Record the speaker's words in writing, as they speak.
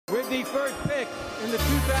the first pick in the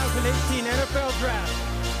 2018 NFL Draft,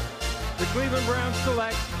 the Cleveland Browns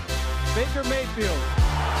select Baker Mayfield.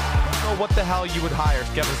 I don't know what the hell you would hire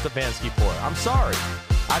Kevin Stefanski for. I'm sorry.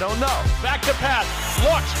 I don't know. Back to pass.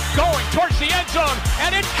 Looks going towards the end zone.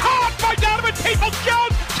 And it's caught by Donovan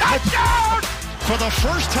Peoples-Jones. Touchdown! For the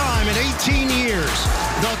first time in 18 years,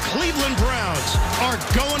 the Cleveland Browns are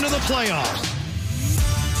going to the playoffs.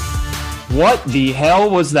 What the hell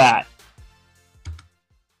was that?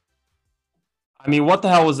 I mean, what the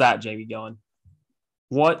hell was that, Jamie Gillen?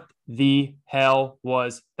 What the hell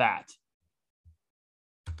was that?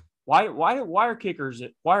 Why are kickers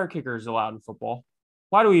allowed in football?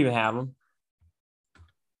 Why do we even have them?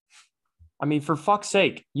 I mean, for fuck's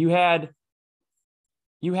sake, you had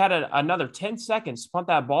another 10 seconds to punt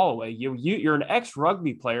that ball away. You're an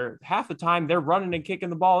ex-rugby player. Half the time they're running and kicking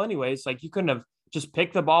the ball anyways. Like, you couldn't have just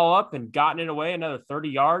picked the ball up and gotten it away another 30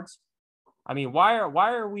 yards. I mean, why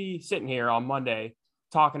are we sitting here on Monday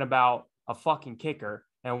talking about a fucking kicker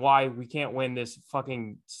and why we can't win this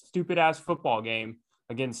fucking stupid ass football game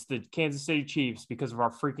against the Kansas City Chiefs because of our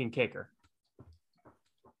freaking kicker?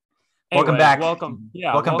 Anyway, welcome back.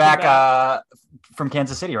 Welcome back from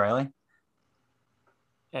Kansas City, Riley.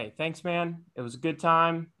 Hey, thanks, man. It was a good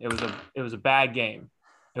time. It was a bad game.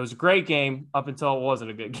 It was a great game up until it wasn't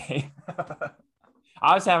a good game.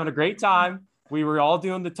 I was having a great time. We were all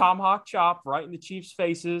doing the tomahawk chop right in the Chiefs'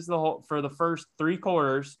 faces for the first 3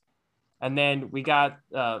 quarters, and then we got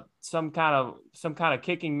some kind of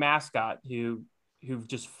kicking mascot who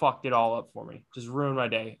just fucked it all up for me, just ruined my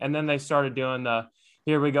day. And then they started doing the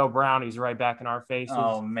 "here we go brownies" right back in our faces.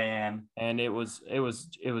 Oh man! And it was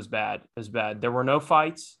bad. It was bad. There were no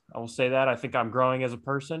fights. I will say that. I think I'm growing as a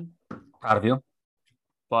person. Proud of you.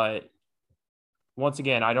 But once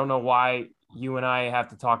again, I don't know why you and I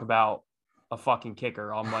have to talk about a fucking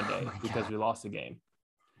kicker on Monday because we lost the game.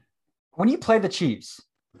 When you play the Chiefs,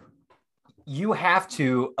 you have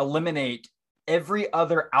to eliminate every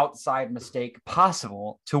other outside mistake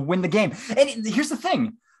possible to win the game. And here's the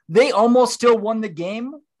thing. They almost still won the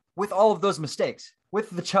game with all of those mistakes, with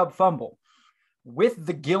the Chubb fumble, with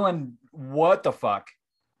the Gillen, what the fuck,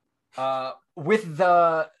 with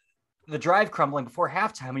the drive crumbling before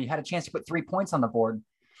halftime when you had a chance to put 3 points on the board.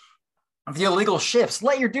 The illegal shifts,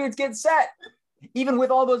 let your dudes get set. Even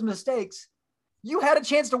with all those mistakes, you had a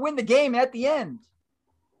chance to win the game at the end.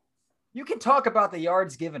 You can talk about the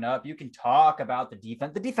yards given up. You can talk about the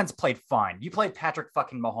defense. The defense played fine. You played Patrick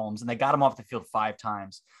fucking Mahomes, and they got him off the field 5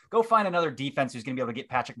 times. Go find another defense who's going to be able to get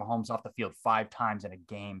Patrick Mahomes off the field 5 times in a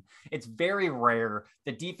game. It's very rare.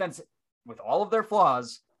 The defense, with all of their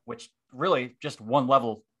flaws, which really just one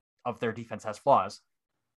level of their defense has flaws,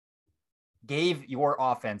 gave your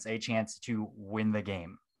offense a chance to win the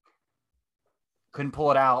game. Couldn't pull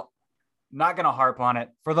it out. Not going to harp on it.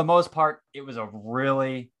 For the most part, it was a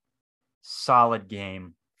really solid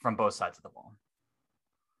game from both sides of the ball.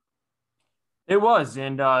 It was.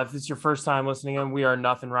 And if it's your first time listening in, we are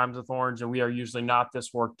Nothing Rhymes with Orange, and we are usually not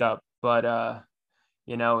this worked up. But,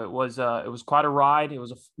 it was quite a ride. It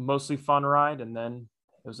was a mostly fun ride. And then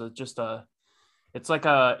it was it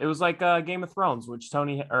was like Game of Thrones, which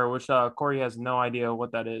Corey has no idea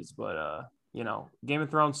what that is. But, Game of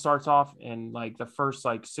Thrones starts off and like the first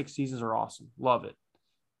 6 seasons are awesome. Love it.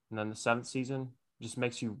 And then the 7th season just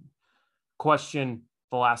makes you question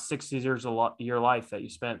the last 6 years of your life that you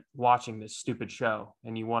spent watching this stupid show.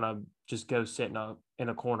 And you want to just go sit in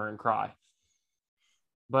a corner and cry.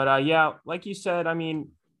 But like you said, I mean,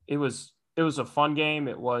 it was a fun game.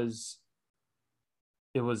 It was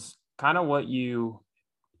kind of what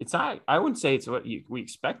it's not, I wouldn't say it's what we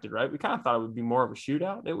expected, right? We kind of thought it would be more of a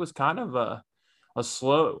shootout. It was kind of a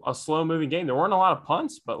slow moving game. There weren't a lot of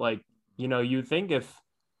punts, but you'd think if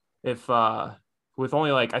with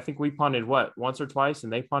only I think we punted once or twice,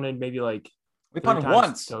 and they punted maybe we punted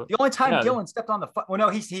once. So, the only time Gillen stepped on the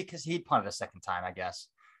because he punted a second time, I guess.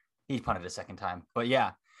 He punted a second time, but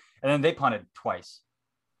yeah. And then they punted twice.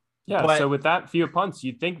 Yeah, so with that few punts,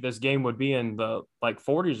 you'd think this game would be in the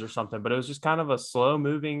 40s or something, but it was just kind of a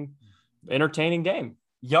slow-moving, entertaining game.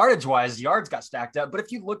 Yardage-wise, yards got stacked up, but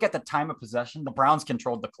if you look at the time of possession, the Browns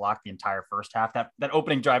controlled the clock the entire first half. That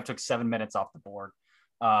opening drive took 7 minutes off the board,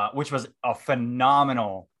 which was a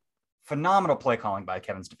phenomenal play calling by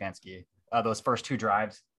Kevin Stefanski. Those first 2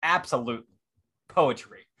 drives, absolute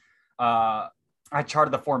poetry. I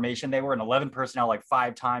charted the formation. They were in 11 personnel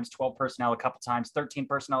 5 times, 12 personnel a couple times, 13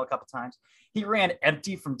 personnel a couple times. He ran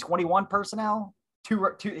empty from 21 personnel. He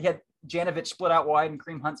had Janovich split out wide and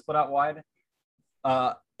Kareem Hunt split out wide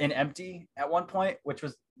in empty at one point, which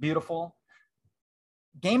was beautiful.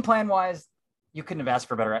 Game plan wise, you couldn't have asked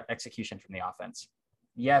for better execution from the offense.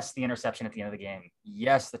 Yes, the interception at the end of the game.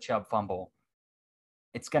 Yes, the Chubb fumble.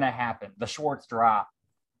 It's going to happen. The Schwartz drop.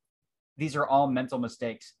 These are all mental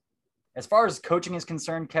mistakes. As far as coaching is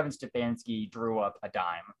concerned, Kevin Stefanski drew up a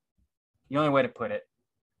dime. The only way to put it.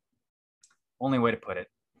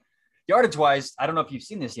 Yardage-wise, I don't know if you've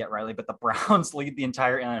seen this yet, Riley, but the Browns lead the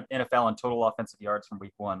entire NFL in total offensive yards from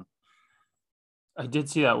week 1. I did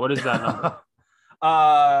see that. What is that number?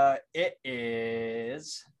 It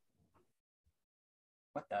is.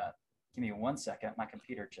 What the? Give me 1 second. My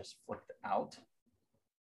computer just flipped out.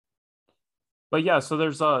 But yeah, so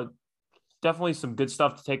there's definitely some good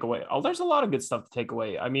stuff to take away. Oh, there's a lot of good stuff to take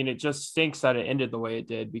away. I mean, it just stinks that it ended the way it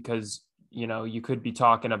did because, you know, you could be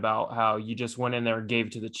talking about how you just went in there and gave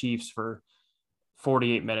to the Chiefs for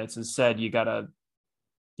 48 minutes and said you gotta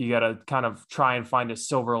kind of try and find a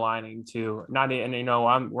silver lining to not. And you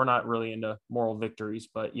know, we're not really into moral victories,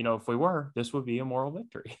 but you know, if we were, this would be a moral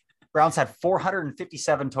victory. Browns had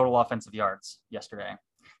 457 total offensive yards yesterday.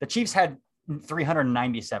 The Chiefs had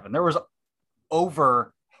 397. There was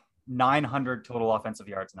over 900 total offensive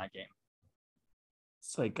yards in that game.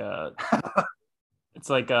 It's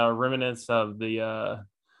like a remnants of the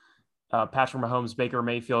Patrick Mahomes Baker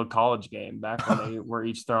Mayfield college game back when they were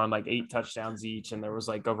each throwing like 8 touchdowns each, and there was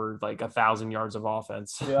like over like 1,000 yards of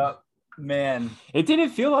offense. Yeah, man. It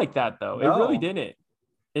didn't feel like that though. No. It really didn't.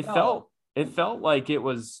 It felt like it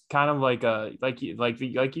was kind of like like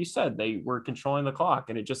you said, they were controlling the clock,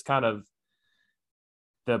 and it just kind of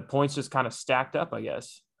the points just kind of stacked up, I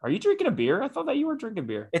guess. Are you drinking a beer? I thought that you were drinking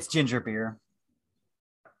beer. It's ginger beer.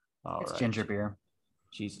 It's ginger beer.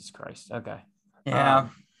 Jesus Christ. Okay. Yeah.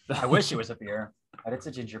 I wish it was a beer, but it's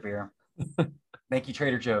a ginger beer. Thank you,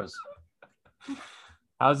 Trader Joe's.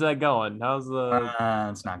 How's that going? How's the...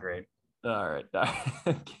 It's not great. All right.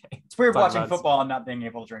 Okay. It's weird watching football and not being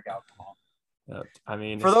able to drink alcohol. I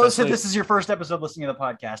mean, for those who this is your first episode listening to the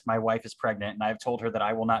podcast, my wife is pregnant, and I've told her that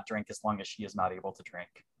I will not drink as long as she is not able to drink.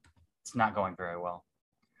 It's not going very well.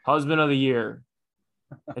 Husband of the year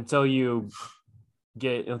until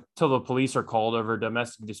the police are called over a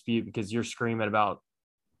domestic dispute because you're screaming about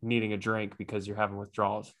needing a drink because you're having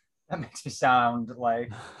withdrawals. That makes me sound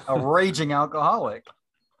like a raging alcoholic,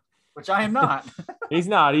 which I am not. He's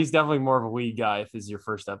not. He's definitely more of a weed guy if this is your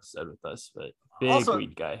first episode with us, but big also,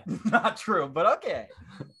 weed guy. Not true, but okay.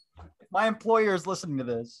 If my employer is listening to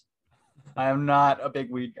this, I am not a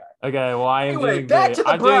big weed guy. Okay, well, I am anyway,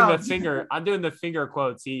 I'm doing the finger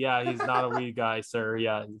quotes. He's not a weed guy, sir.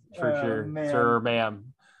 Yeah, for sure, man. sir or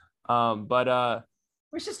ma'am. But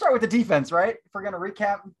we should start with the defense, right? If we're gonna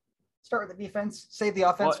recap, start with the defense. Save the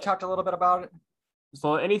offense. We talked a little bit about it.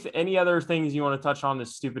 So any other things you want to touch on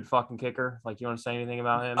this stupid fucking kicker? Like, you want to say anything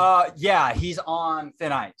about him? Yeah, he's on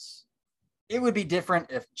thin ice. It would be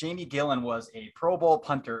different if Jamie Gillen was a Pro Bowl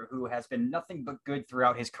punter who has been nothing but good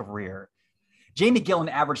throughout his career. Jamie Gillen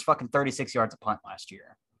averaged fucking 36 yards a punt last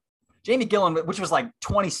year. Jamie Gillen, which was like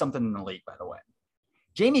 20-something in the league, by the way.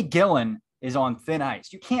 Jamie Gillen is on thin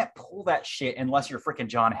ice. You can't pull that shit unless you're freaking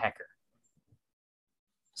John Hecker.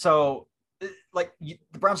 So, the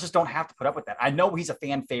Browns just don't have to put up with that. I know he's a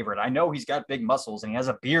fan favorite. I know he's got big muscles and he has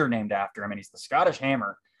a beer named after him and he's the Scottish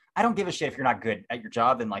Hammer. I don't give a shit if you're not good at your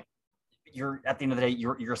job. Then, you're at the end of the day,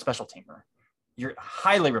 you're a special teamer. You're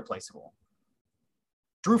highly replaceable.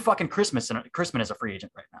 Drew fucking Chrisman is a free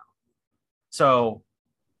agent right now. So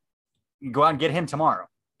go out and get him tomorrow.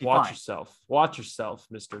 Watch yourself,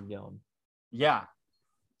 Mr. Gillen. Yeah.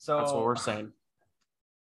 So that's what we're saying.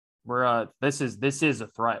 We're this is a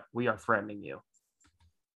threat. We are threatening you.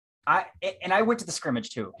 I went to the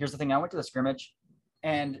scrimmage too. Here's the thing. I went to the scrimmage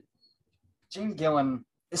and Jamie Gillen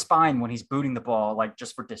is fine when he's booting the ball,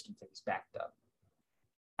 just for distance if he's backed up.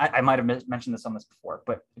 I might have mentioned this on this before,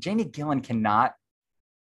 but Jamie Gillen cannot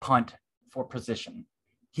punt for position.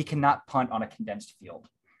 He cannot punt on a condensed field.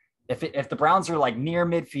 If the Browns are near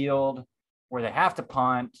midfield where they have to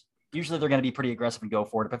punt, usually they're going to be pretty aggressive and go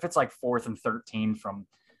for it. But if it's 4th and 13 from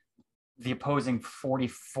the opposing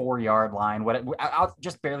 44-yard line,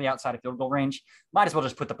 just barely outside of field goal range, might as well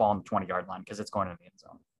just put the ball on the 20-yard line because it's going into the end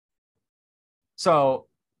zone. So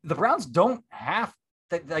the Browns don't have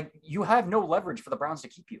you have no leverage for the Browns to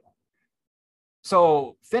keep you.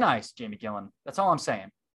 So thin ice, Jamie Gillen. That's all I'm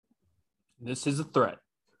saying. This is a threat.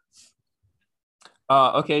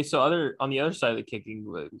 Okay, so on the other side of the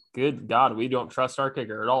kicking, good God, we don't trust our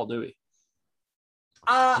kicker at all, do we?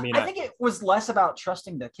 I think it was less about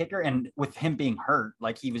trusting the kicker and with him being hurt,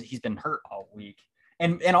 he's been hurt all week.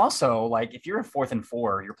 And also, if you're in 4th and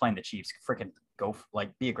 4, you're playing the Chiefs, freaking go,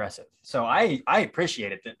 be aggressive. So I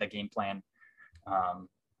appreciated the game plan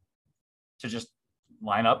to just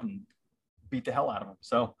line up and beat the hell out of them.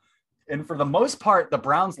 So And for the most part, the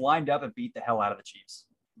Browns lined up and beat the hell out of the Chiefs.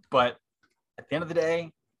 But at the end of the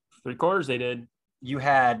day, 3 quarters they did. You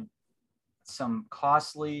had some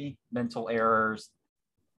costly mental errors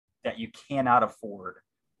that you cannot afford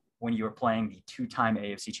when you are playing the 2-time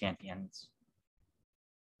AFC champions.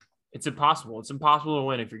 It's impossible. It's impossible to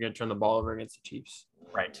win if you're going to turn the ball over against the Chiefs.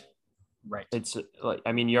 Right. It's like,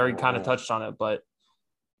 I mean, you already kind of touched on it, but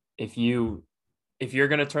if you're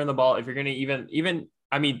going to turn the ball, if you're going to even,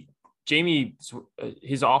 I mean, Jamie,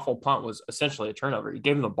 his awful punt was essentially a turnover. He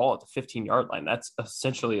gave him the ball at the 15-yard line. That's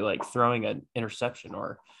essentially like throwing an interception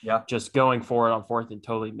or just going for it on 4th and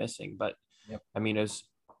totally missing. But I mean,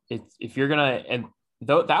 if you're going to, and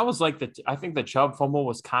though that was like I think the Chubb fumble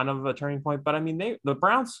was kind of a turning point, but I mean, the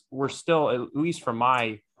Browns were still, at least from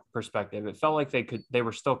my perspective, it felt like they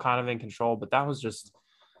were still kind of in control, but that was just,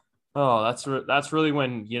 that's really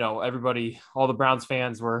when, you know, all the Browns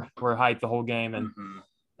fans were hyped the whole game. And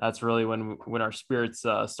that's really when our spirits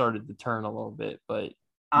started to turn a little bit. But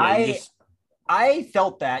I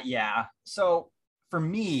felt that. Yeah. So for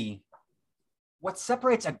me, what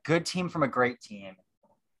separates a good team from a great team,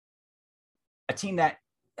 a team that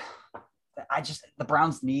the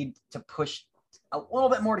Browns need to push a little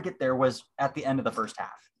bit more to get there, was at the end of the first half.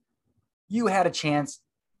 You had a chance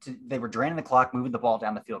they were draining the clock, moving the ball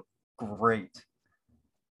down the field. Great.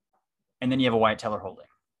 And then you have a Wyatt Teller holding.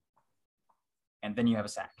 And then you have a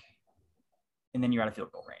sack. And then you're out of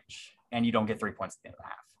field goal range. And you don't get 3 points at the end of the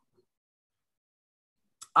half.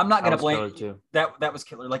 I'm not going to blame that was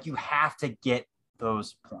killer. Like, you have to get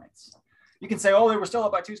those points. You can say, they were still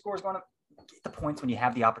up by 2 scores going up. Get the points when you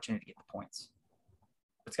have the opportunity to get the points.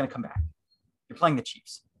 It's going to come back. You're playing the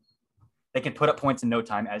Chiefs. They can put up points in no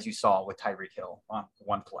time, as you saw with Tyreek Hill on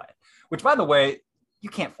one play. Which, by the way, you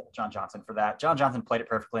can't fault John Johnson for that. John Johnson played it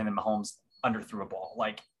perfectly, and then Mahomes underthrew a ball.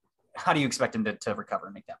 Like, how do you expect him to recover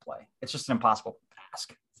and make that play? It's just an impossible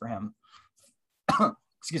task for him.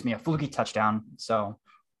 Excuse me, a fluky touchdown. So,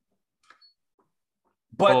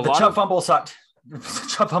 but the Chubb fumble sucked.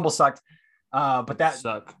 Chubb fumble sucked. But that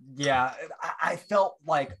sucked. Yeah, I felt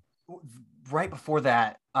like right before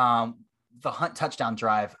that, the Hunt touchdown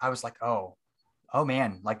drive, I was like, oh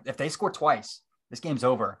man, like if they score twice, this game's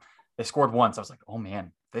over. They scored once. I was like, oh man,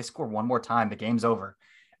 if they score one more time, the game's over.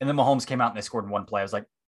 And then Mahomes came out and they scored in one play. I was like,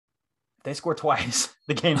 if they score twice,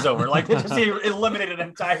 the game's over. Like, they just eliminated an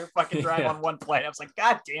entire fucking drive on one play. I was like,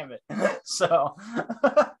 God damn it. So,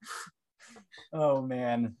 oh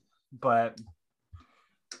man. But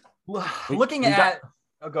looking at,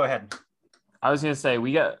 go ahead. I was going to say, I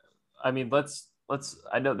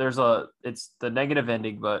know it's the negative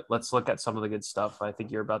ending, but let's look at some of the good stuff. I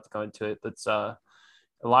think you're about to go into it. That's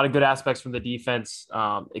a lot of good aspects from the defense.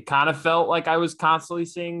 It kind of felt like I was constantly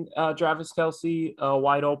seeing Travis Kelce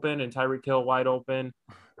wide open and Tyreek Hill wide open.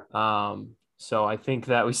 So I think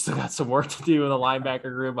that we still got some work to do in the linebacker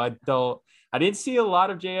group. I didn't see a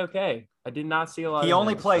lot of JOK. I did not see a lot. He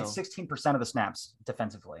only played 16% of the snaps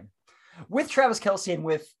defensively. With Travis Kelce and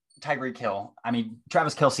with Tyreek Hill, I mean,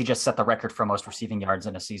 Travis Kelce just set the record for most receiving yards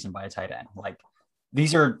in a season by a tight end. Like,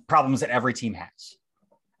 these are problems that every team has.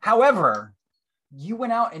 However, you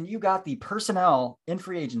went out and you got the personnel in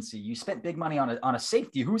free agency. You spent big money on a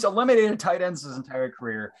safety who's eliminated tight ends his entire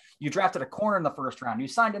career. You drafted a corner in the first round. You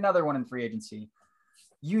signed another one in free agency.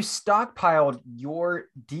 You stockpiled your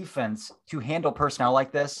defense to handle personnel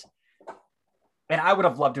like this. And I would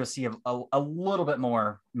have loved to see a little bit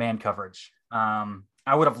more man coverage.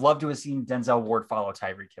 I would have loved to have seen Denzel Ward follow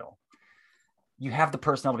Tyreek Hill. You have the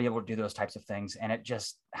personnel to be able to do those types of things. And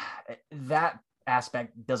that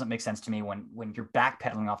aspect doesn't make sense to me when you're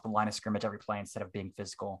backpedaling off the line of scrimmage every play instead of being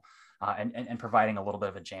physical and providing a little bit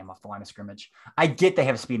of a jam off the line of scrimmage. I get they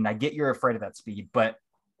have speed, and I get you're afraid of that speed, but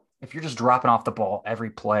if you're just dropping off the ball every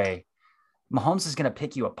play, Mahomes is going to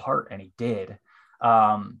pick you apart, and he did.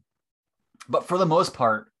 But for the most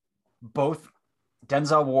part, both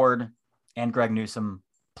Denzel Ward and Greg Newsome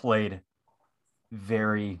played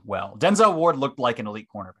very well. Denzel Ward looked like an elite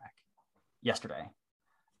cornerback yesterday.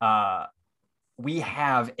 We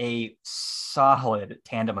have a solid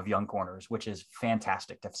tandem of young corners, which is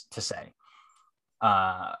fantastic to say.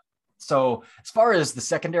 So as far as the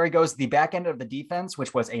secondary goes, the back end of the defense,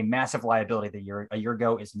 which was a massive liability a year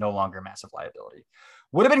ago, is no longer a massive liability.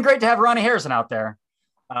 Would have been great to have Ronnie Harrison out there.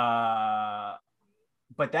 But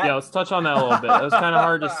let's touch on that a little bit. It was kind of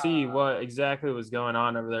hard to see what exactly was going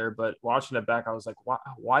on over there, but watching it back, I was like,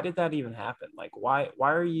 why did that even happen? Like, why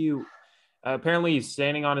are you, apparently he's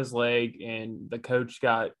standing on his leg and the coach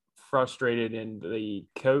got frustrated and the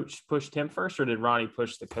coach pushed him first, or did Ronnie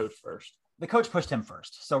push the coach first? the coach pushed him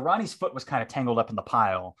first. So Ronnie's foot was kind of tangled up in the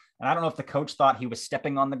pile. And I don't know if the coach thought he was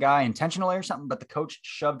stepping on the guy intentionally or something, but the coach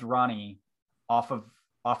shoved Ronnie off of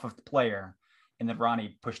the player. And then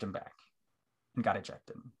Ronnie pushed him back and got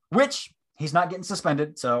ejected, which he's not getting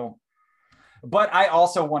suspended. So, but I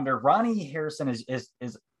also wonder, Ronnie Harrison is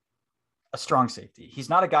a strong safety. He's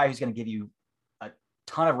not a guy who's going to give you a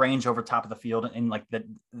ton of range over top of the field in like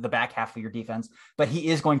the back half of your defense, but he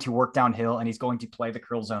is going to work downhill and he's going to play the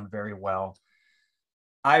curl zone very well.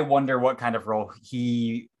 I wonder what kind of role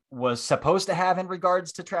he was supposed to have in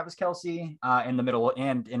regards to Travis Kelce in the middle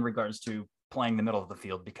and in regards to playing the middle of the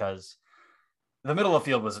field, because the middle of the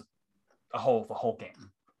field was the whole game.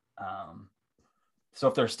 So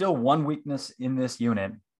if there's still one weakness in this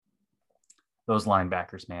unit, those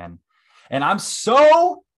linebackers, man. And I'm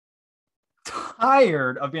so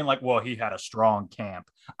tired of being like, well, he had a strong camp.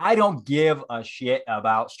 I don't give a shit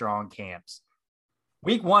about strong camps.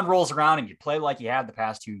 Week 1 rolls around and you play like you had the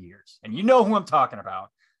past 2 years. And you know who I'm talking about.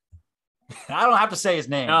 I don't have to say his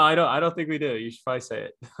name. No, I don't think we do. You should probably say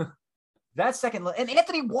it. That second, and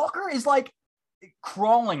Anthony Walker is like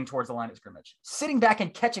crawling towards the line of scrimmage, sitting back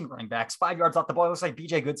and catching running backs 5 yards off the ball. It looks like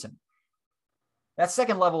BJ Goodson. That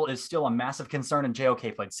second level is still a massive concern, and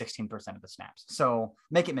JOK played 16% of the snaps. So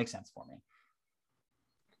make it make sense for me.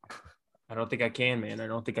 I don't think I can, man. I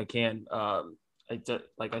don't think I can.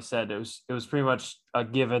 Like I said, it was pretty much a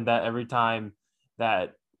given that every time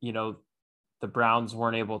that, you know, the Browns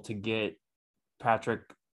weren't able to get Patrick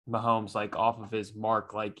Mahomes like off of his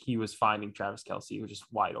mark, like he was finding Travis Kelce. He was just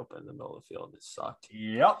wide open in the middle of the field. It sucked.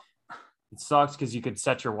 Yep. It sucks because you could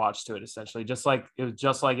set your watch to it essentially, just like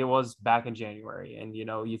it was back in January. And, you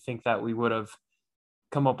know, you think that we would have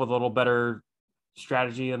come up with a little better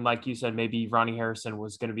strategy. And like you said, maybe Ronnie Harrison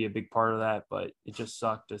was going to be a big part of that, but it just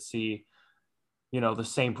sucked to see, you know, the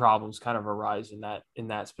same problems kind of arise in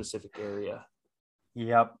that specific area.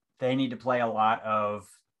 Yep. They need to play a lot of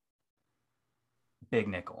big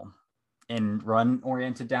nickel in run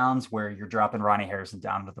oriented downs where you're dropping Ronnie Harrison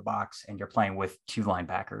down into the box and you're playing with 2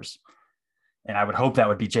 linebackers. And I would hope that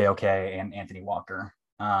would be JOK and Anthony Walker.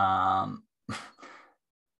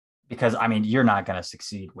 Because I mean, you're not going to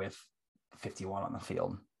succeed with 51 on the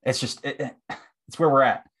field. It's just, it's where we're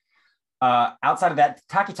at. Outside of that,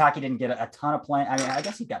 Taki didn't get a ton of play. I mean, I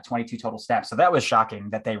guess he got 22 total snaps. So that was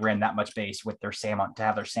shocking that they ran that much base with their Sam to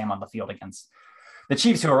have their Sam on the field against the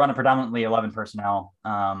Chiefs, who are running predominantly 11 personnel.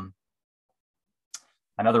 Another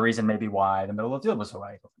reason maybe why the middle of the field was so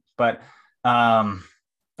wide. But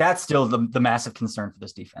that's still the massive concern for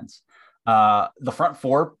this defense. The front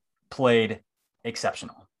 4 played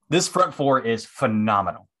exceptional. This front 4 is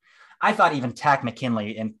phenomenal. I thought even Takk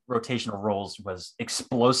McKinley in rotational roles was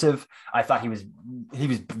explosive. I thought he was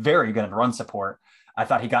very good in run support. I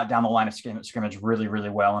thought he got down the line of scrimmage really, really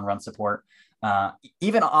well in run support.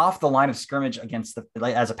 Even off the line of scrimmage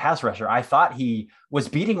as a pass rusher, I thought he was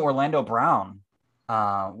beating Orlando Brown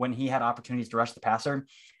when he had opportunities to rush the passer.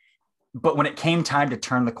 But when it came time to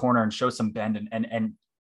turn the corner and show some bend and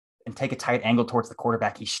take a tight angle towards the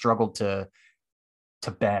quarterback, he struggled to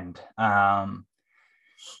bend.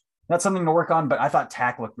 That's something to work on, but I thought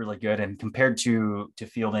Takk looked really good. And compared to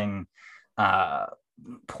fielding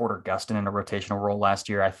Porter Gustin in a rotational role last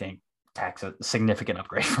year, I think Tack's a significant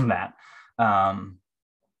upgrade from that.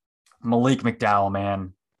 Malik McDowell,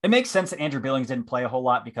 man. It makes sense that Andrew Billings didn't play a whole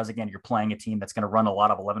lot because, again, you're playing a team that's going to run a lot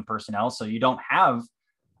of 11 personnel. So you don't have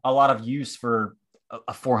a lot of use for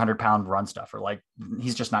a 400-pound run stuffer. Like,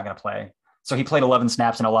 he's just not going to play. So he played 11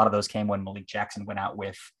 snaps, and a lot of those came when Malik Jackson went out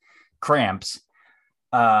with cramps.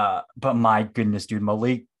 But my goodness, dude,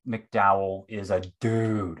 Malik McDowell is a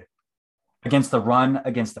dude. Against the run,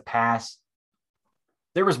 against the pass.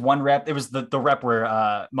 There was one rep. It was the rep where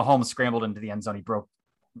Mahomes scrambled into the end zone. He broke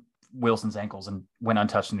Wilson's ankles and went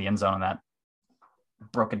untouched in the end zone on that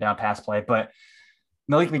broken down pass play. But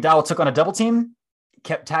Malik McDowell took on a double team,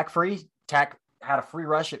 kept Takk free. Takk had a free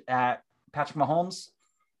rush at Patrick Mahomes.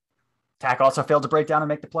 Takk also failed to break down and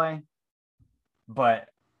make the play. But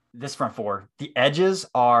this front 4, the edges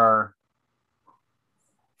are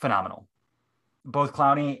phenomenal. Both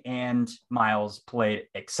Clowney and Miles played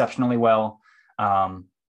exceptionally well.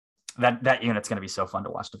 That unit's going to be so fun to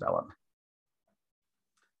watch develop.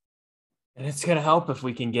 And it's going to help if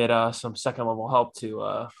we can get some second level help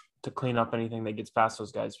to clean up anything that gets past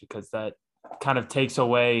those guys, because that kind of takes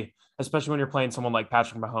away, especially when you're playing someone like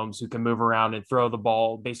Patrick Mahomes, who can move around and throw the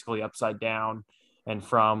ball basically upside down and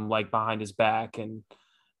from like behind his back. And,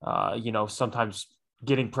 sometimes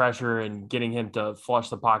getting pressure and getting him to flush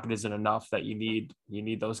the pocket isn't enough. That you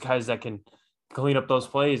need those guys that can clean up those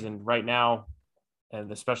plays. And right now,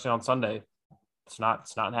 and especially on Sunday,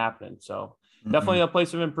 it's not happening. So definitely a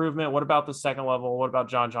place of improvement. What about the second level? What about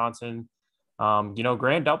John Johnson? Grant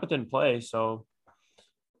Delpit didn't play, so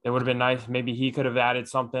it would have been nice. Maybe he could have added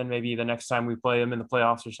something. Maybe the next time we play him in the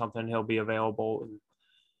playoffs or something, he'll be available.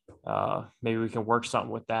 And maybe we can work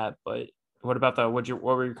something with that. But what about what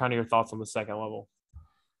were your thoughts on the second level?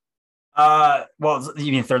 Well,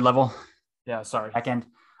 you mean third level? Yeah, sorry. Back end.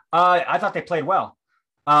 I thought they played well.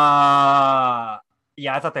 I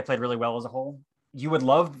thought they played really well as a whole. You would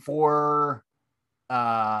love for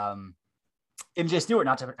MJ Stewart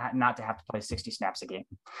not to have to play 60 snaps a game.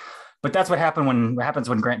 But that's what happens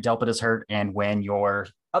when Grant Delpit is hurt and when your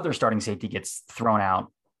other starting safety gets thrown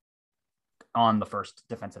out on the first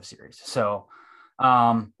defensive series. So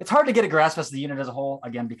it's hard to get a grasp as the unit as a whole,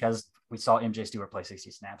 again, because we saw MJ Stewart play 60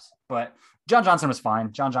 snaps. But John Johnson was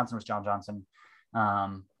fine. John Johnson was John Johnson.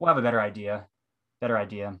 We'll have a better idea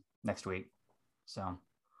next week. So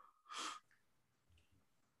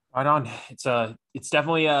right on. It's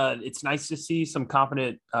definitely it's nice to see some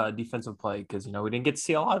competent defensive play because we didn't get to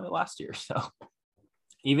see a lot of it last year. So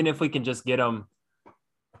even if we can just get them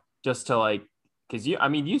just to because you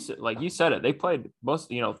said it, they played most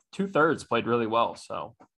 2/3 played really well.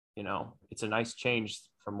 So it's a nice change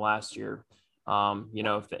from last year.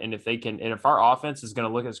 If our offense is going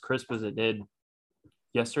to look as crisp as it did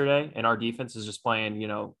yesterday and our defense is just playing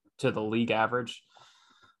to the league average.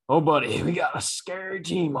 Oh, buddy, we got a scary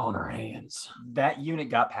team on our hands. That unit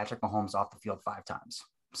got Patrick Mahomes off the field 5 times.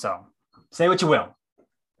 So say what you will.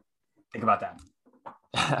 Think about that.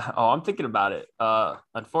 Oh, I'm thinking about it.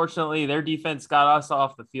 Unfortunately, their defense got us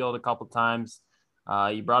off the field a couple times.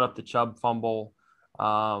 You brought up the Chubb fumble.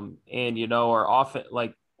 And our offense,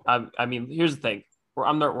 here's the thing. You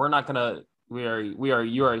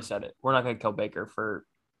already said it. We're not going to kill Baker for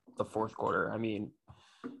the fourth quarter.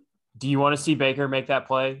 Do you want to see Baker make that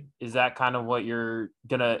play? Is that kind of what you're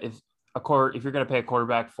gonna if you're gonna pay a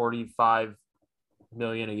quarterback $45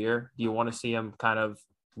 million a year? Do you want to see him kind of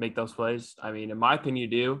make those plays? In my opinion, you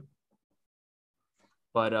do.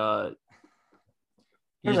 But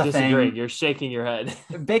here's you're disagreeing. Thing. You're shaking your head.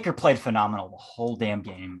 Baker played phenomenal the whole damn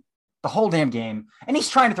game, and he's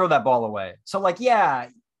trying to throw that ball away. So get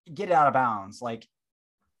it out of bounds.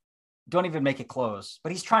 Don't even make it close.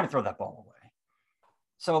 But he's trying to throw that ball away.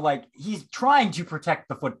 So, he's trying to protect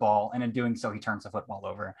the football, and in doing so, he turns the football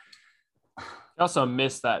over. He also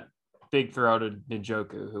missed that big throw to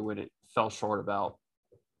Njoku, who it fell short about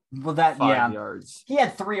 5 yards. He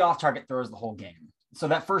had 3 off-target throws the whole game. So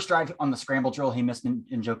that first drive on the scramble drill, he missed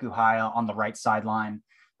Njoku high on the right sideline.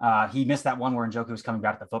 He missed that one where Njoku was coming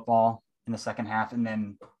back to the football in the second half, and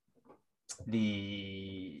then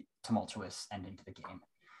the tumultuous ending to the game.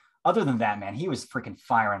 Other than that, man, he was freaking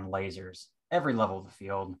firing lasers every level of the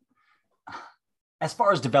field. As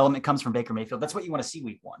far as development comes from Baker Mayfield, that's what you want to see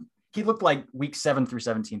week 1. He looked like week 7 through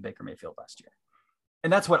 17 Baker Mayfield last year.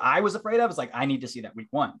 And that's what I was afraid of. I need to see that week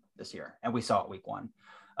 1 this year. And we saw it week 1.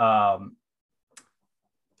 I'm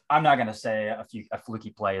not going to say a fluky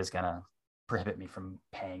play is going to prohibit me from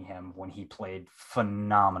paying him when he played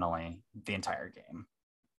phenomenally the entire game.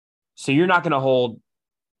 So you're not going to hold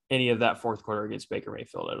any of that fourth quarter against Baker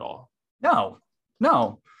Mayfield at all? No,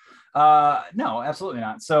 absolutely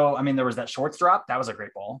not. So, there was that shorts drop. That was a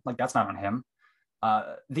great ball. That's not on him.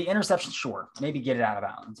 The interception, sure, maybe get it out of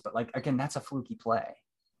bounds. But again, that's a fluky play.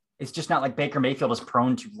 It's just not like Baker Mayfield is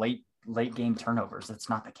prone to late game turnovers. That's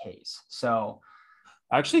not the case. So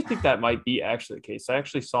I actually think that might be actually the case. I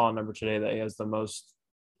actually saw a number today that he has the most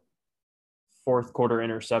fourth quarter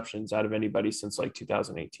interceptions out of anybody since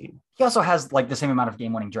 2018. He also has the same amount of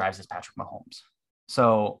game winning drives as Patrick Mahomes.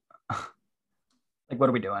 So what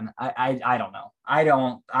are we doing? I don't know. I'm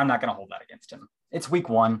not going to hold that against him. It's week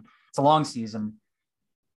 1. It's a long season.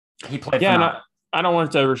 He played. Yeah, and I don't want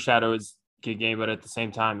it to overshadow his good game, but at the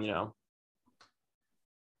same time,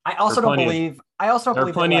 I also don't believe. There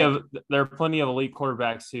are plenty of elite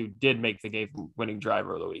quarterbacks who did make the game-winning drive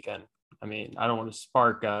over the weekend. I don't want to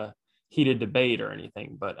spark a heated debate or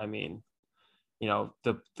anything, but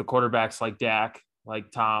the quarterbacks like Dak,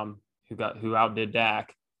 like Tom, who outdid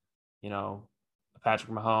Dak,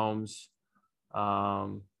 Patrick Mahomes,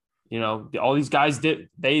 all these guys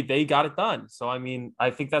they got it done. So,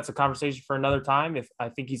 I think that's a conversation for another time. I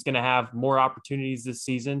think he's going to have more opportunities this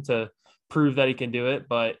season to prove that he can do it.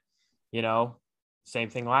 But, same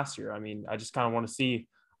thing last year. I just kind of want to see,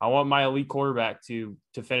 I want my elite quarterback to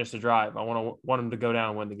finish the drive. I want him to go down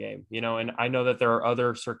and win the game, and I know that there are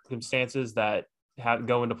other circumstances that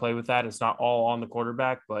go into play with that. It's not all on the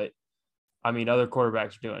quarterback, but other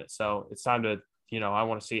quarterbacks are doing it. So it's time to, I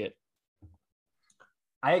want to see it.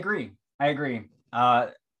 I agree.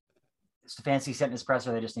 Stefanski said in his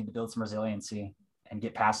presser, they just need to build some resiliency and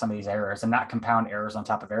get past some of these errors and not compound errors on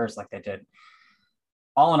top of errors like they did.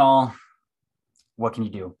 All in all, what can you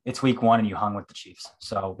do? It's week 1 and you hung with the Chiefs.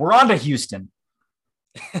 So we're on to Houston.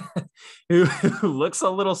 who looks a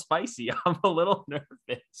little spicy. I'm a little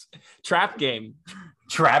nervous. Trap game.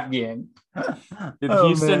 Did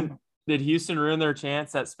Houston ruin their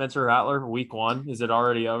chance at Spencer Rattler week 1? Is it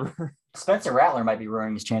already over? Spencer Rattler might be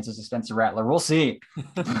ruining his chances of Spencer Rattler. We'll see.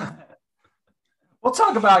 We'll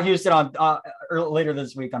talk about Houston on later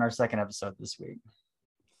this week on our second episode this week.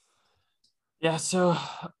 Yeah. So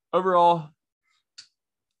overall,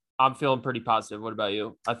 I'm feeling pretty positive. What about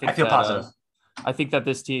you? I feel positive. I think that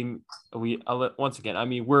this team, once again, I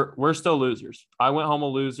mean, we're still losers. I went home a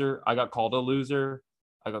loser. I got called a loser.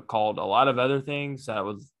 I got called a lot of other things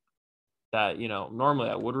that, you know, normally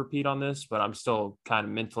I would repeat on this, but I'm still kind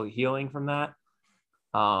of mentally healing from that.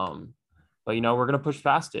 But, you know, we're going to push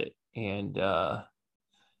past it. And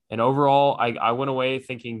overall, I went away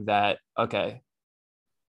thinking that, okay,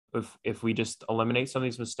 if we just eliminate some of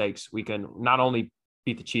these mistakes, we can not only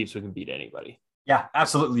beat the Chiefs, we can beat anybody. Yeah,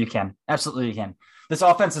 absolutely. You can. Absolutely. You can. This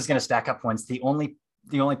offense is going to stack up points. The only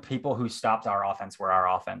people who stopped our offense were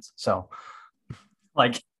our offense. So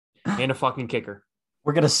and a fucking kicker.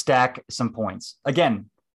 We're going to stack some points. Again,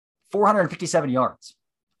 457 yards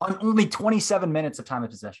on only 27 minutes of time of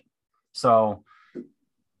possession. So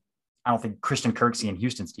I don't think Christian Kirksey and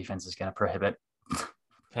Houston's defense is going to prohibit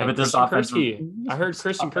this offense. I heard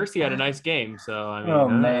Christian Kirksey had a nice game. So, I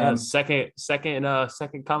mean, second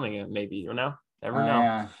coming, maybe, you know, never know.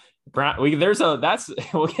 Yeah. We'll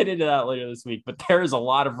get into that later this week, but there is a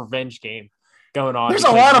lot of revenge game going on. There's a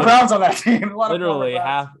lot of Browns on that team. Literally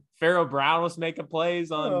Pharaoh Brown was making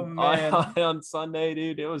plays on Sunday,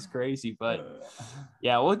 dude. It was crazy, but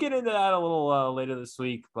yeah, we'll get into that a little later this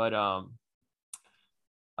week. But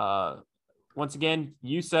once again,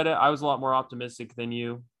 you said it. I was a lot more optimistic than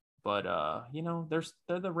you, but you know, they're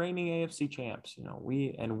the reigning AFC champs. You know,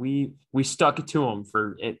 we stuck it to them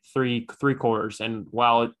for three quarters, and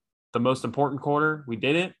while the most important quarter we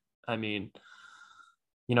didn't, I mean,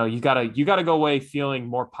 you know, you gotta go away feeling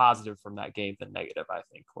more positive from that game than negative, I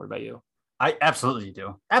think. What about you? I absolutely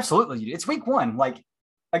do. Absolutely you do. It's week 1. Like,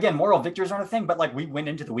 again, moral victories aren't a thing, but like we went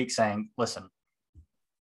into the week saying, listen,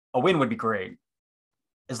 a win would be great.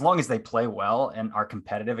 As long as they play well and are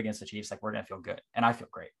competitive against the Chiefs, like, we're going to feel good. And I feel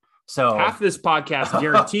great. So half this podcast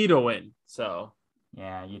guaranteed to win. So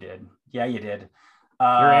yeah, you did. Yeah, you did.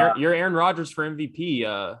 You're Aaron Rodgers for MVP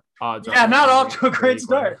odds. Yeah, not off to a great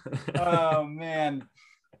start. Oh man.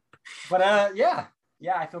 But yeah,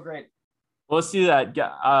 I feel great. Well, let's do that.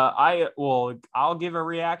 I'll give a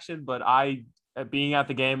reaction, but being at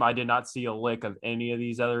the game, I did not see a lick of any of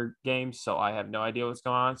these other games, so I have no idea what's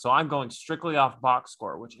going on. So I'm going strictly off box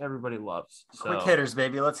score, which everybody loves. So, quick hitters,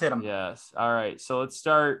 baby. Let's hit them. Yes. All right. So let's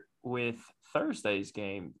start with Thursday's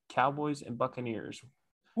game, Cowboys and Buccaneers.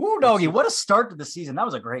 Ooh, doggy, what a start to the season. That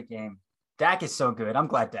was a great game. Dak is so good. I'm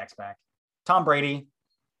glad Dak's back. Tom Brady,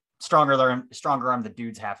 stronger arm. The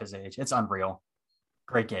dude's half his age. It's unreal.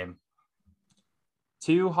 Great game.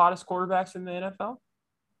 2 hottest quarterbacks in the NFL?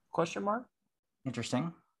 Question mark.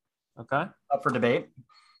 Interesting. Okay. Up for debate.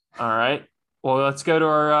 All right. Well, let's go to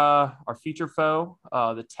our future foe,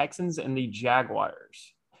 the Texans and the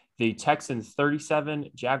Jaguars. The Texans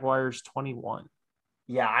 37, Jaguars 21.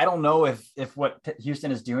 Yeah, I don't know if what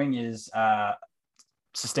Houston is doing is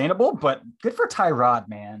sustainable, but good for Tyrod,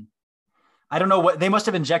 man. I don't know what they must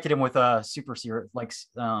have injected him with a super serum, like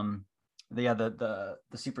the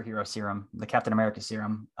superhero serum, the Captain America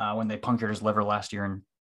serum, when they punctured his liver last year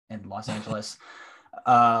in Los Angeles.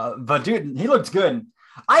 But dude, he looked good.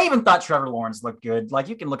 I even thought Trevor Lawrence looked good. Like,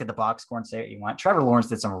 you can look at the box score and say what you want. Trevor Lawrence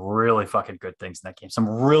did some really fucking good things in that game. Some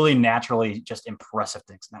really naturally just impressive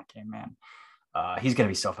things in that game, man. He's going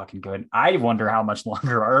to be so fucking good. I wonder how much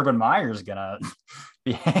longer Urban Meyer's is going to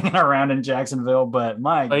be hanging around in Jacksonville, but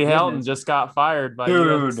my Clay Helton just got fired by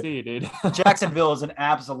UFC, dude. Jacksonville is an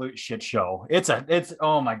absolute shit show. It's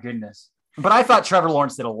oh my goodness. But I thought Trevor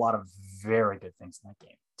Lawrence did a lot of very good things in that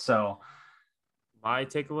game. So my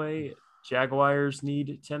takeaway, Jaguars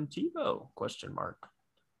need Tim Tebow, question mark.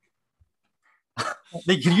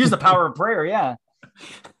 They could use the power of prayer. Yeah.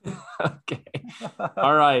 Okay.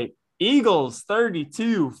 All right. Eagles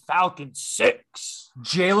 32, Falcons 6.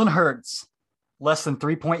 Jalen Hurts, less than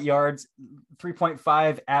 3 yards,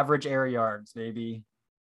 3.5 average air yards, baby.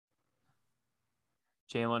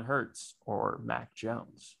 Jalen Hurts or Mac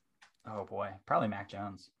Jones? Oh boy, probably Mac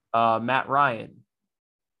Jones. Matt Ryan.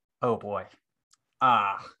 Oh boy.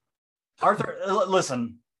 Arthur,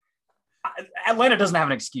 listen, Atlanta doesn't have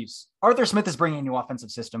an excuse. Arthur Smith is bringing a new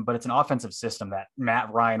offensive system, but it's an offensive system that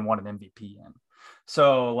Matt Ryan won an MVP in.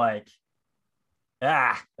 So, like,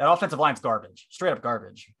 that offensive line's garbage, straight up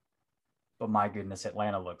garbage. But my goodness,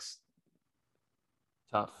 Atlanta looks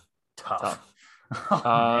Tough.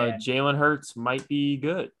 Oh, Jalen Hurts might be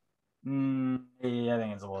good. Yeah, I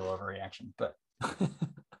think it's a little overreaction, but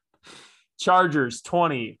Chargers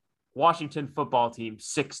 20, Washington football team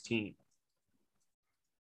 16.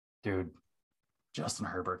 Dude, Justin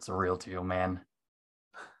Herbert's a real deal, man.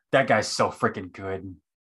 That guy's so freaking good.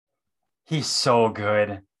 He's so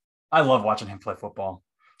good. I love watching him play football.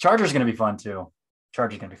 Chargers going to be fun too.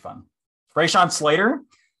 Chargers going to be fun. Rashawn Slater,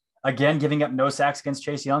 again, giving up no sacks against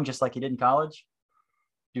Chase Young, just like he did in college.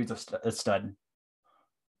 Dude's a stud.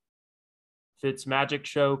 Fitz Magic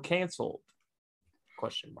Show canceled?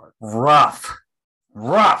 Question mark. Rough.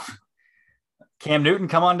 Cam Newton,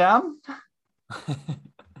 come on down.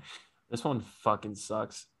 This one fucking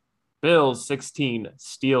sucks. Bills 16,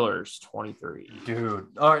 Steelers 23. Dude.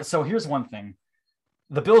 All right, so here's one thing.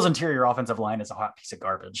 The Bills' interior offensive line is a hot piece of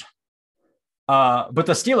garbage. But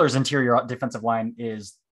the Steelers' interior defensive line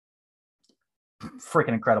is freaking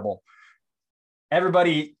incredible.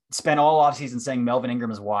 Everybody spent all offseason saying Melvin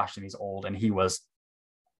Ingram is washed and he's old, and he was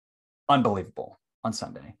unbelievable on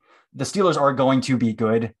Sunday. The Steelers are going to be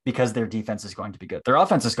good because their defense is going to be good. Their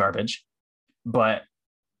offense is garbage, but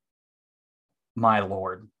my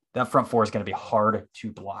Lord, that front four is going to be hard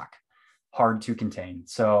to block, hard to contain.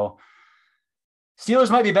 So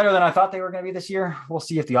Steelers might be better than I thought they were going to be this year. We'll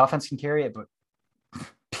see if the offense can carry it, but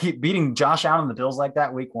beating Josh Allen and the Bills like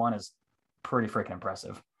that week 1 is pretty freaking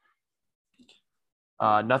impressive.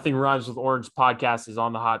 Nothing Rhymes with Orange podcast is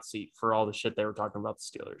on the hot seat for all the shit they were talking about the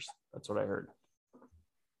Steelers. That's what I heard.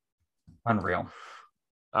 Unreal.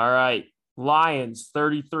 All right. Lions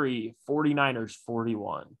 33, 49ers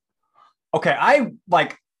 41. Okay, I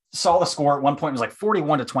saw the score at one point. It was like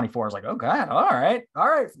 41-24. I was like, oh God, all right,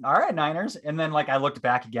 Niners. And then I looked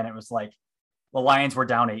back again. It was like the Lions were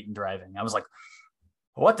down 8 and driving. I was like,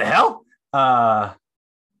 what the hell?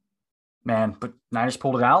 Man, but Niners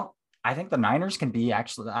pulled it out. I think the Niners can be I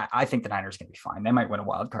think the Niners can be fine. They might win a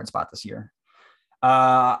wild card spot this year.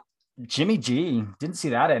 Jimmy G, didn't see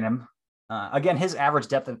that in him. Again, his average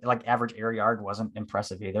depth of average air yard wasn't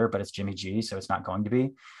impressive either, but it's Jimmy G, so it's not going to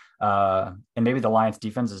be. And maybe the Lions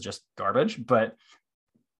defense is just garbage, but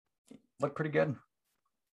look pretty good.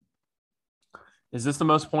 Is this the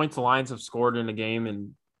most points the Lions have scored in a game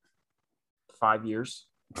in 5 years?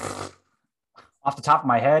 Off the top of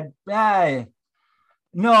my head,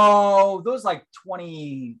 no, those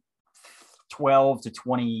 2012 to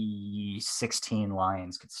 2016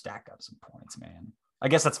 Lions could stack up some points, man. I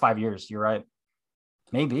guess that's 5 years. You're right.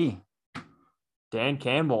 Maybe. Dan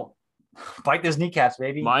Campbell. Bite those kneecaps,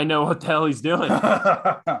 baby. I know what the hell he's doing.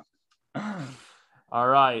 All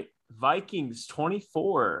right. Vikings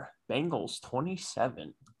 24, Bengals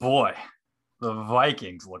 27. Boy, the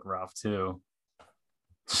Vikings look rough too.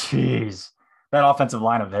 Jeez. That offensive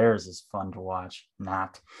line of theirs is fun to watch.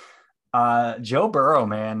 Not. Joe Burrow,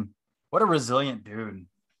 man. What a resilient dude.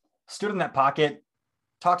 Stood in that pocket.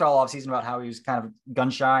 Talked all offseason about how he was kind of gun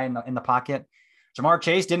shy in the pocket. Jamar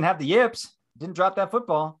Chase didn't have the yips. Didn't drop that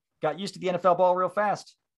football. Got used to the NFL ball real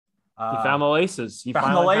fast. He found the laces. He found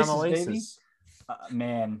finally the found the laces. baby.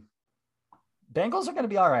 Man. Bengals are going to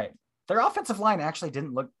be all right. Their offensive line actually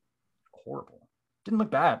didn't look horrible. Didn't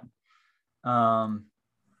look bad.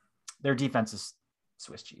 Their defense is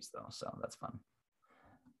Swiss cheese though, so that's fun.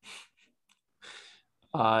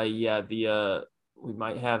 We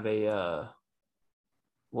might have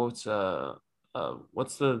what's the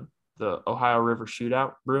Ohio River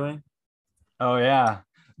shootout brewing? Oh yeah.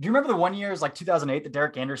 Do you remember the one year, it was 2008, the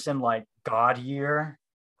Derek Anderson God year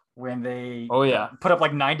when they put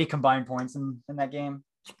up 90 combined points in that game?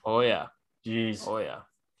 Oh yeah. Jeez. Oh yeah.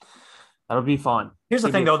 That'll be fun. Here's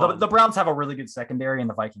the thing though, the Browns have a really good secondary and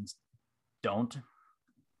the Vikings don't.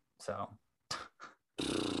 So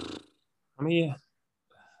I mean,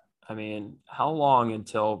 how long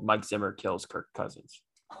until Mike Zimmer kills Kirk Cousins?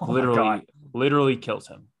 Literally kills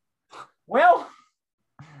him. Well,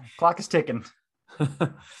 clock is ticking.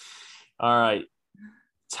 All right.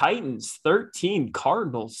 Titans 13,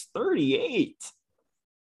 Cardinals 38.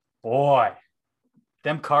 Boy,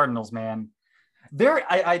 them Cardinals, man.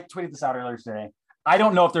 I tweeted this out earlier today. I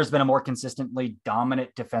don't know if there's been a more consistently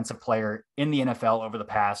dominant defensive player in the NFL over the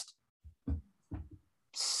past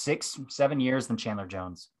 6-7 years than Chandler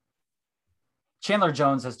Jones. Chandler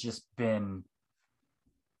Jones has just been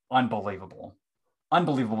unbelievable.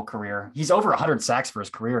 Unbelievable career. He's over 100 sacks for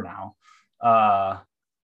his career now.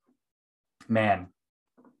 Man,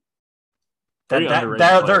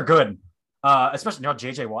 They're good. Especially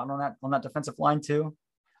JJ Watt on that defensive line too.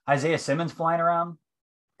 Isaiah Simmons flying around.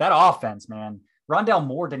 That offense, man. Rondale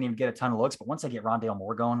Moore didn't even get a ton of looks, but once they get Rondale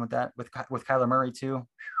Moore going with Kyler Murray too,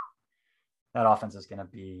 that offense is going to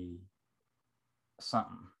be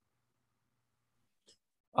something.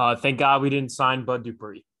 Thank God we didn't sign Bud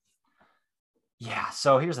Dupree. Yeah.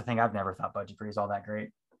 So here's the thing. I've never thought Bud Dupree is all that great.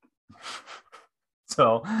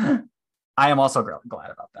 So I am also glad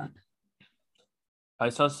about that. I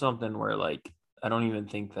saw something where I don't even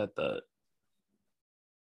think that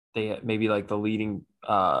maybe the leading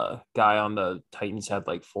guy on the Titans had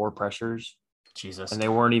 4 pressures. Jesus. And they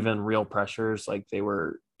weren't even real pressures. They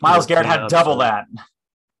were. Myles Garrett had double that.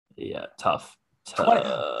 Yeah. Tough.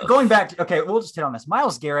 Going back. Okay. We'll just hit on this.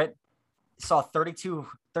 Myles Garrett saw 32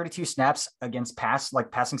 snaps against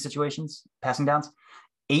passing situations, passing downs,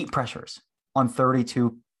 8 pressures on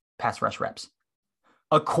 32 pass rush reps.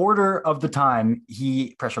 A quarter of the time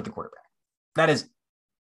he pressured the quarterback. That is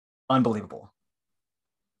unbelievable.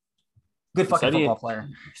 Good fucking football player.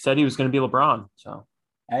 He said he was going to be LeBron. So,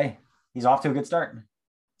 hey, he's off to a good start.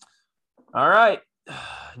 All right.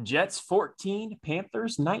 Jets 14,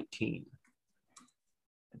 Panthers 19.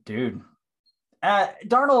 Dude.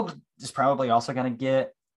 Darnold is probably also going to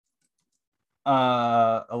get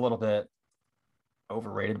a little bit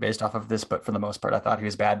overrated based off of this, but for the most part, I thought he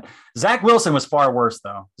was bad. Zach Wilson was far worse,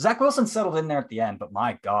 though. Zach Wilson settled in there at the end, but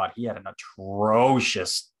my God, he had an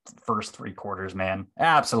atrocious first 3 quarters, man.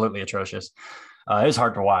 Absolutely atrocious. It was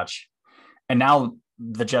hard to watch. And now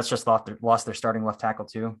the Jets just lost their starting left tackle,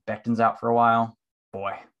 too. Becton's out for a while.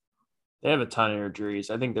 Boy. They have a ton of injuries.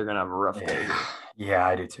 I think they're going to have a rough day. Yeah,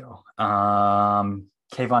 I do, too. Kayvon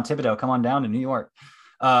Thibodeau, come on down to New York.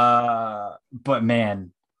 But,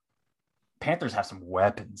 man, Panthers have some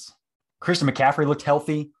weapons. Christian McCaffrey looked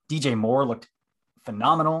healthy. DJ Moore looked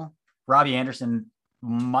phenomenal. Robbie Anderson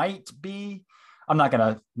might be, I'm not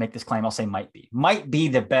going to make this claim, I'll say might be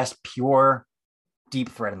the best pure deep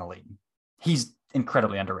threat in the league. He's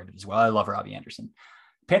incredibly underrated as well. I love Robbie Anderson.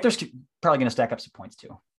 Panthers probably going to stack up some points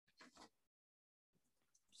too.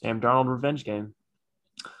 Sam Darnold revenge game.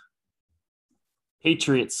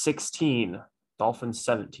 Patriots 16, Dolphins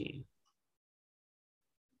 17.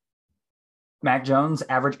 Mac Jones,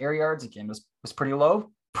 average air yards again was pretty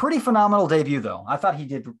low. Pretty phenomenal debut though. I thought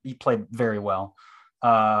he played very well.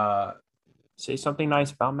 Say something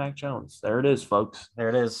nice about Mac Jones. There it is, folks. There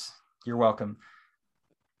it is. You're welcome.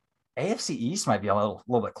 AFC East might be a little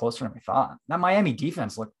bit closer than we thought. That Miami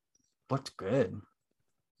defense looked good.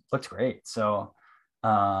 Looked great. So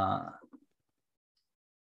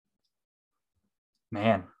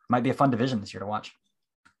man, might be a fun division this year to watch.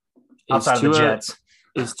 Outside of the Jets.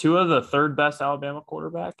 Is Tua the 3rd best Alabama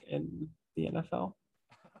quarterback in the NFL?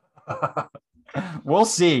 We'll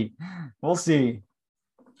see.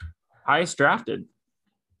 Highest drafted.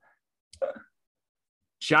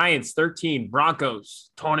 Giants 13,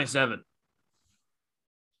 Broncos 27.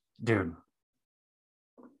 Dude.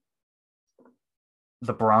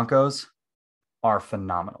 The Broncos are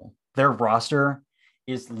phenomenal. Their roster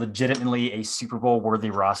is legitimately a Super Bowl worthy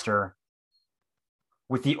roster,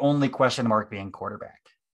 with the only question mark being quarterback.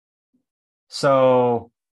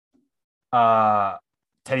 So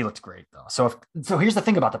Teddy looks great though. So here's the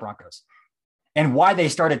thing about the Broncos and why they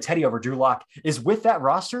started Teddy over Drew Lock is with that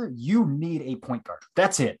roster, you need a point guard.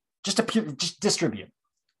 That's it. Just distribute.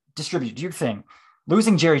 Do your thing.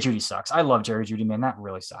 Losing Jerry Jeudy sucks. I love Jerry Jeudy, man. That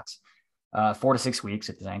really sucks. 4 to 6 weeks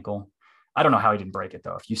at his ankle. I don't know how he didn't break it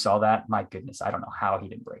though. If you saw that, my goodness, I don't know how he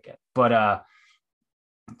didn't break it. But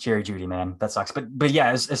Jerry Jeudy, man, that sucks. But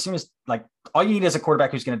yeah, as soon as all you need is a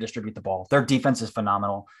quarterback who's going to distribute the ball. Their defense is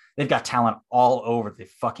phenomenal. They've got talent all over the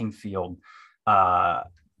fucking field.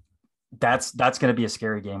 That's going to be a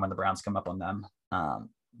scary game when the Browns come up on them.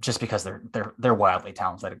 Just because they're wildly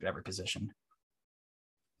talented at every position.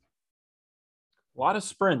 A lot of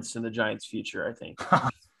sprints in the Giants' future, I think.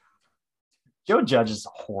 Joe Judge is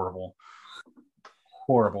horrible.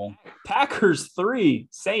 Packers 3,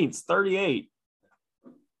 Saints 38.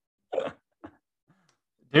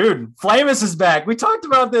 Dude, Flamus is back. We talked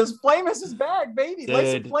about this. Flamus is back, baby.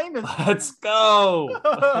 Let's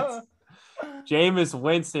go. Jameis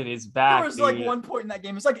Winston is back. There was one point in that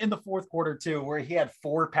game. It's in the 4th quarter too, where he had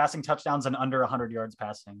 4 passing touchdowns and under 100 yards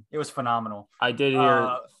passing. It was phenomenal. I did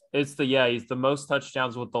hear he's the most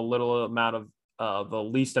touchdowns with the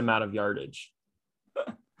least amount of yardage.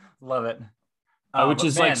 Love it. Which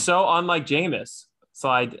is so unlike Jameis. So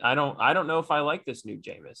I don't know if I like this new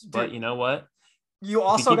Jameis, but you know what? You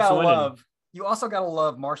also gotta love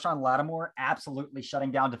Marshawn Lattimore absolutely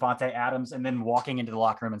shutting down Devontae Adams and then walking into the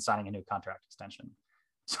locker room and signing a new contract extension.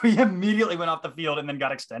 So he immediately went off the field and then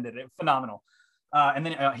got extended. Phenomenal. And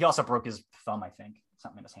then he also broke his thumb, I think,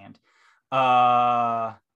 something in his hand.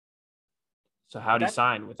 So how'd he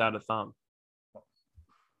sign without a thumb?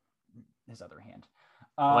 His other hand.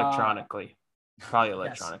 Electronically. Probably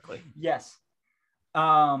electronically. Yes.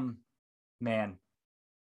 Man.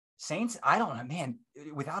 Saints, I don't know, man.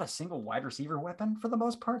 Without a single wide receiver weapon for the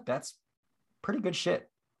most part, that's pretty good shit.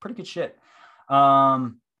 Pretty good shit.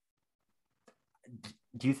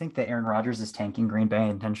 Do you think that Aaron Rodgers is tanking Green Bay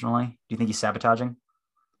intentionally? Do you think he's sabotaging?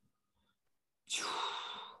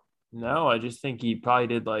 No, I just think he probably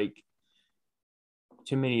did like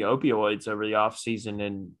too many opioids over the offseason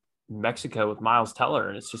in Mexico with Miles Teller,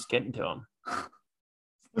 and it's just getting to him.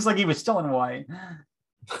 Looks like he was still in Hawaii.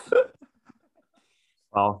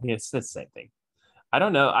 Well, it's the same thing. I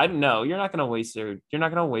don't know. You're not going to waste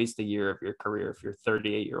a year of your career if you're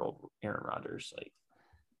 38-year-old Aaron Rodgers. Like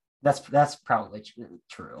that's probably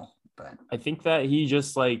true, but I think that he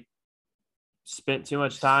just like spent too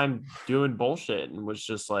much time doing bullshit and was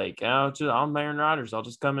just like, oh, I'm Aaron Rodgers. I'll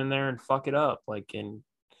just come in there and fuck it up. Like, and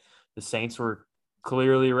the Saints were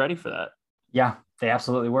clearly ready for that. Yeah, they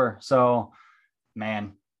absolutely were. So,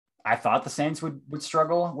 man, I thought the Saints would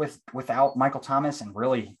struggle without Michael Thomas, and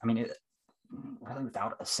really, I mean, really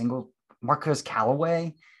without a single Marquez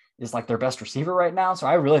Callaway is like their best receiver right now. So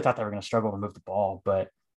I really thought they were going to struggle to move the ball, but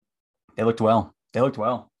they looked well.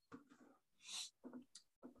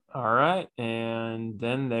 All right. And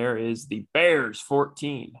then there is the Bears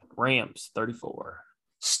 14, Rams 34.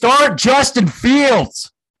 Start Justin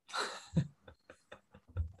Fields.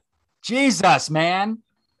 Jesus, man.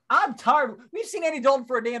 I'm tired. We've seen Andy Dalton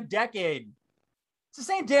for a damn decade. It's the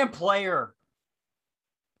same damn player.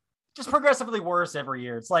 Just progressively worse every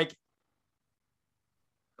year. It's like,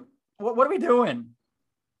 what are we doing?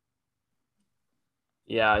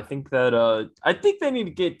 Yeah, I think that they need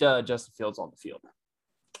to get Justin Fields on the field.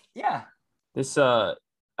 Yeah. This I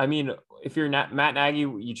mean, if you're Matt Nagy,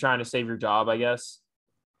 you trying to save your job, I guess.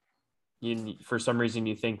 For some reason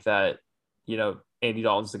you think that, Andy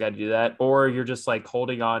Dalton's the guy to do that, or you're just like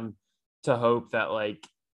holding on to hope that like,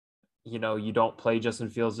 you don't play Justin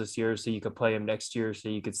Fields this year, so you could play him next year, so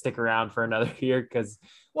you could stick around for another year. Because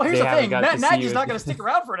here's the thing, Matt Nagy's not going to stick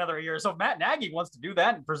around for another year. So if Matt Nagy wants to do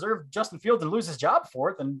that and preserve Justin Fields and lose his job for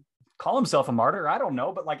it, then call himself a martyr. I don't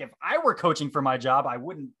know, but like if I were coaching for my job, I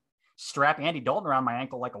wouldn't strap Andy Dalton around my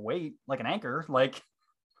ankle like a weight, like an anchor, like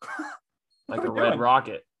like a red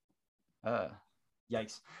rocket.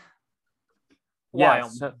 Yikes. Yeah.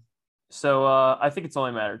 So I think it's only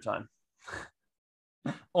a matter of time.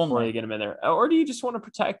 Before you get him in there. Or do you just want to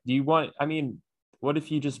protect? What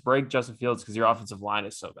if you just break Justin Fields because your offensive line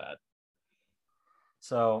is so bad?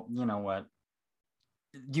 So, you know what?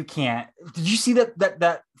 You can't. Did you see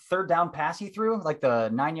that third down pass he threw? Like the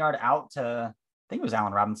 9-yard out to, I think it was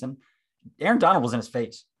Allen Robinson. Aaron Donald was in his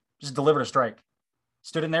face. Just delivered a strike.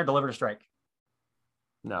 Stood in there, delivered a strike.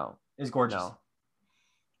 No. It was gorgeous. No.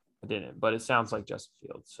 I didn't, but it sounds like Justin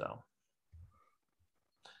Fields, so.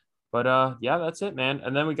 But, yeah, that's it, man.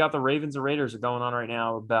 And then we got the Ravens and Raiders are going on right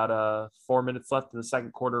now. About 4 minutes left in the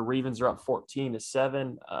second quarter. Ravens are up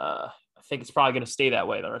 14-7. I think it's probably going to stay that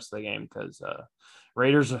way the rest of the game because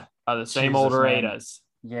Raiders are the same old Raiders.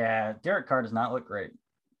 Yeah, Derek Carr does not look great.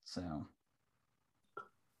 So.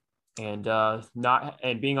 And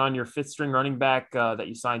being on your fifth string running back that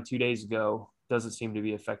you signed 2 days ago doesn't seem to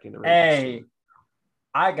be affecting the Raiders. Hey,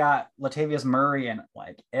 I got Latavius Murray in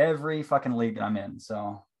like every fucking league that I'm in,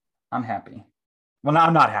 so I'm happy. Well, no,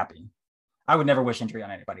 I'm not happy. I would never wish injury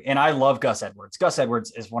on anybody. And I love Gus Edwards. Gus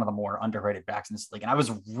Edwards is one of the more underrated backs in this league. And I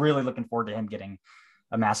was really looking forward to him getting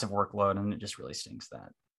a massive workload. And it just really stinks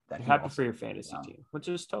that I'm happy for your fantasy team, which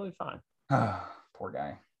is totally fine. Poor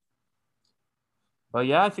guy. Well,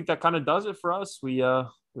 yeah, I think that kind of does it for us. We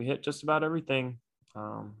hit just about everything.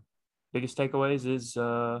 Biggest takeaways is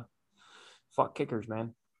fuck kickers,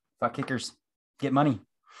 man. Fuck kickers. Get money.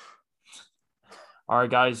 All right,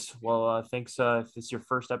 guys. Well, thanks. If this is your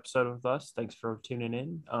first episode with us, thanks for tuning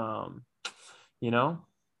in.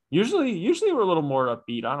 Usually we're a little more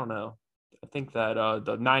upbeat. I don't know. I think that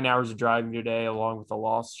the 9 hours of driving today, along with the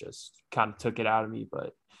loss, just kind of took it out of me.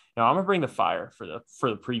 But I'm gonna bring the fire for the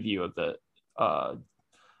preview of the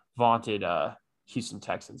vaunted Houston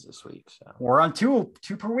Texans this week. So we're on two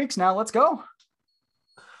per weeks now. Let's go.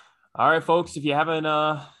 All right, folks. If you haven't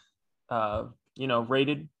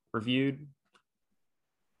rated, reviewed,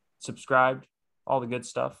 subscribed, all the good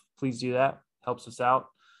stuff, please do that. Helps us out.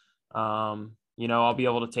 I'll be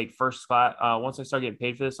able to take first class once I start getting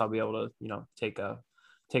paid for this. I'll be able to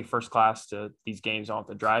take first class to these games. I don't have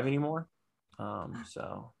to drive anymore.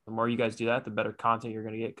 So the more you guys do that, the better content you're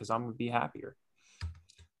going to get, because I'm going to be happier.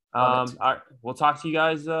 All right, we'll talk to you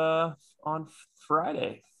guys on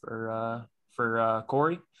Friday for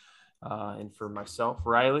Corey and for myself,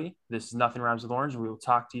 Riley. This is Nothing Rhymes with Orange. We will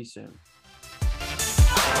talk to you soon.